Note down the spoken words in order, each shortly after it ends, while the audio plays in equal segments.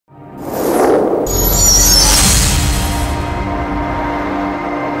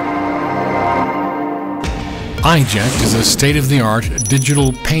i-Ject is a state-of-the-art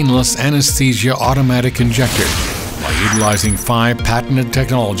digital painless anesthesia automatic injector by utilizing 5 patented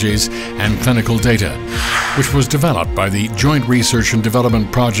technologies and clinical data, which was developed by the joint research and development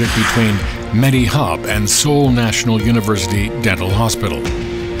project between MEDIHUB and Seoul National University Dental Hospital.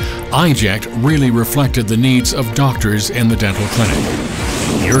 i-Ject really reflected the needs of doctors in the dental clinic.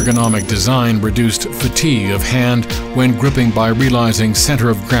 The ergonomic design reduced fatigue of hand when gripping by realizing center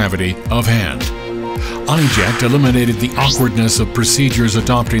of gravity of hand. i-Ject eliminated the awkwardness of procedures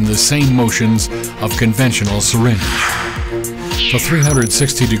adopting the same motions of conventional syringe. The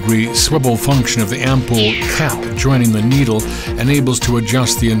 360-degree swivel function of the ampoule cap joining the needle enables to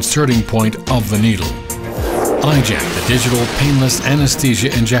adjust the inserting point of the needle. i-Ject, the digital painless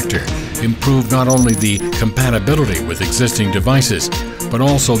anesthesia injector, improved not only the compatibility with existing devices, but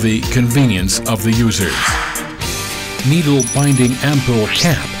also the convenience of the users. Needle binding ampoule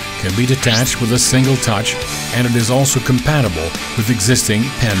cap can be detached with a single touch, and it is also compatible with existing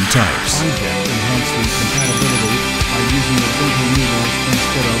pen types. i-Ject enhanced the compatibility by using a dental needle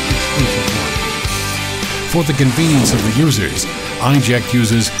instead of exclusive one. For the convenience of the users, i-Ject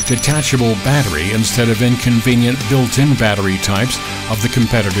uses detachable battery instead of inconvenient built-in battery types of the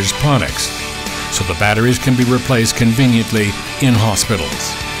competitors' products, so the batteries can be replaced conveniently in hospitals.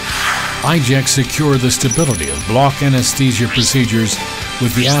 i-Ject secure the stability of block anesthesia procedures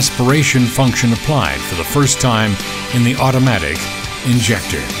with the aspiration function applied for the first time in the automatic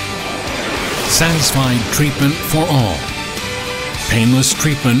injector. Satisfied treatment for all. Painless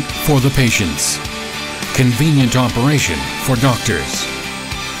treatment for the patients. Convenient operation for doctors.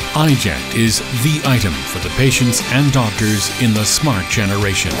 i-Ject is the item for the patients and doctors in the smart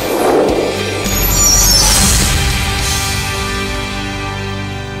generation.